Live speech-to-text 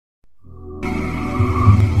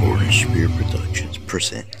Spirit Productions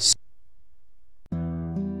presents.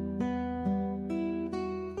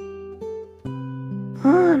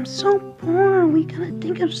 I'm so bored. We gotta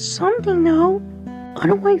think of something though.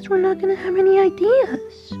 Otherwise, we're not gonna have any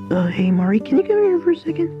ideas. Hey, Mari, can you come here for a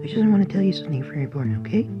second? I just want to tell you something very important,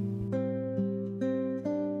 okay?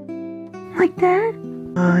 Like that?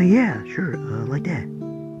 Yeah, sure, like that.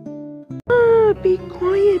 Be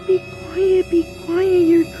quiet, be quiet, be quiet.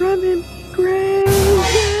 You're driving me crazy.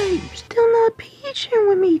 You're still not patient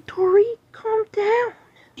with me, Tori. Calm down.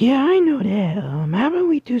 Yeah, I know that. How about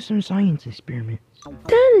we do some science experiments?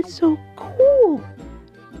 That is so cool.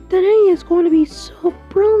 Today is going to be so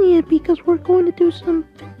brilliant because we're going to do some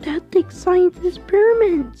fantastic science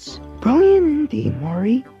experiments. Brilliant indeed,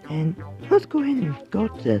 Maury. And let's go ahead and go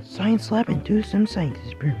to the science lab and do some science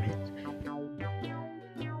experiments.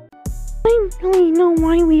 I don't really know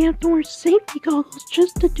why we have to wear safety goggles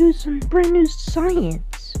just to do some brand new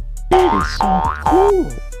science. That is so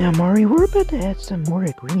cool. Now, Maury, we're about to add some more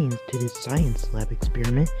ingredients to this science lab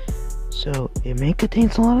experiment. So, it may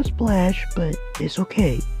contain a lot of splash, but it's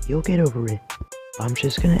okay. You'll get over it. I'm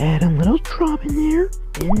just gonna add a little drop in there,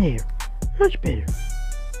 and there. Much better.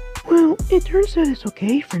 Well, it turns out it's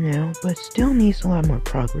okay for now, but still needs a lot more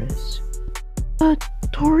progress.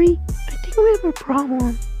 Tori, I think we have a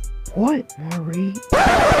problem. What, Maury?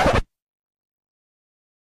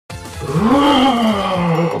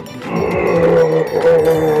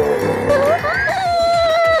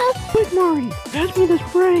 Quick, Maury, pass me the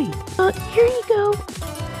spray. Here you go.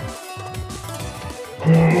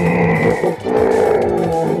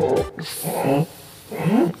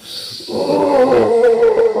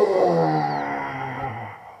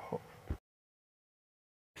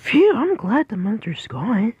 Phew, I'm glad the monster's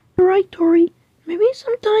gone. You're right, Tori. Maybe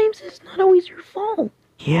sometimes it's not always your fault.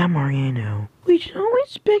 Yeah, Maury, I know. We should always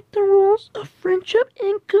respect the rules of friendship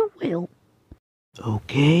and goodwill.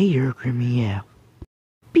 Okay, you're creeping me out.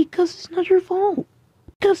 Because it's not your fault.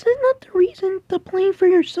 Because it's not the reason to blame for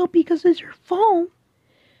yourself because it's your fault.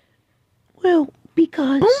 Well,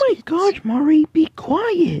 because... Oh my gosh, Maury, be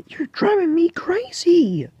quiet. You're driving me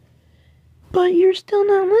crazy. But you're still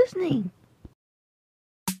not listening.